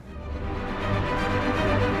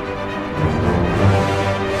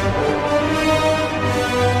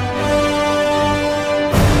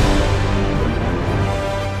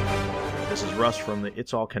us from the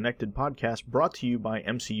It's All Connected podcast, brought to you by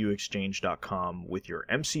MCUexchange.com with your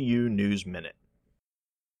MCU News Minute.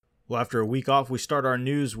 Well, after a week off, we start our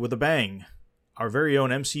news with a bang. Our very own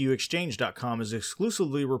MCUexchange.com is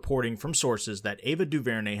exclusively reporting from sources that Ava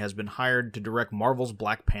DuVernay has been hired to direct Marvel's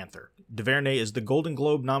Black Panther. DuVernay is the Golden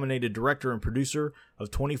Globe-nominated director and producer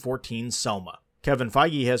of 2014's Selma. Kevin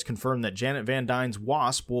Feige has confirmed that Janet VanDyne's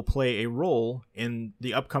Wasp will play a role in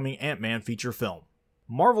the upcoming Ant-Man feature film.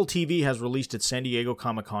 Marvel TV has released its San Diego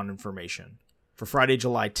Comic-Con information. For Friday,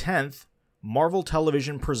 July 10th, Marvel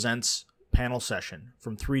Television presents panel session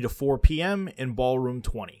from 3 to 4 p.m. in Ballroom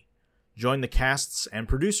 20. Join the casts and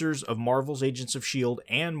producers of Marvel's Agents of S.H.I.E.L.D.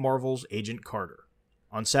 and Marvel's Agent Carter.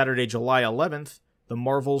 On Saturday, July 11th, the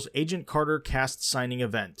Marvel's Agent Carter cast signing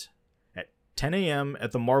event at 10 a.m.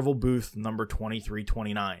 at the Marvel booth number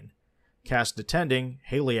 2329. Cast attending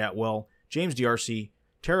Haley Atwell, James D'Arcy,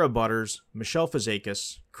 Tara Butters, Michelle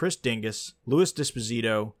Fazekas, Chris Dingus, Louis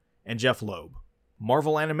Disposito, and Jeff Loeb.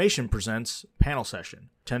 Marvel Animation presents panel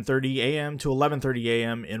session, 10:30 a.m. to 11:30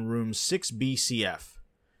 a.m. in room 6BCF.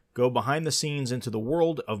 Go behind the scenes into the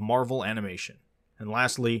world of Marvel Animation. And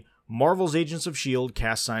lastly, Marvel's Agents of S.H.I.E.L.D.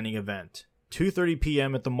 cast signing event, 2:30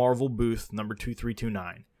 p.m. at the Marvel booth number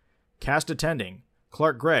 2329. Cast attending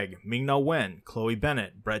Clark Gregg, Ming-Na Wen, Chloe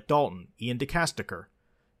Bennett, Brett Dalton, Ian DeCasticker,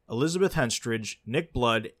 Elizabeth Henstridge, Nick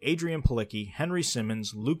Blood, Adrian Palicki, Henry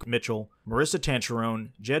Simmons, Luke Mitchell, Marissa Tancherone,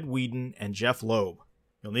 Jed Whedon, and Jeff Loeb.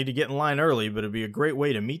 You'll need to get in line early, but it'll be a great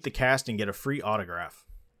way to meet the cast and get a free autograph.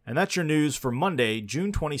 And that's your news for Monday,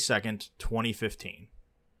 June 22nd, 2015.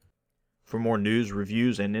 For more news,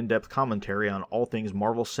 reviews, and in-depth commentary on all things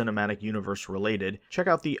Marvel Cinematic Universe related, check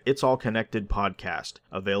out the It's All Connected podcast,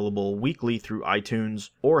 available weekly through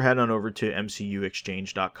iTunes, or head on over to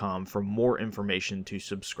MCUexchange.com for more information to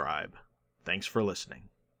subscribe. Thanks for listening.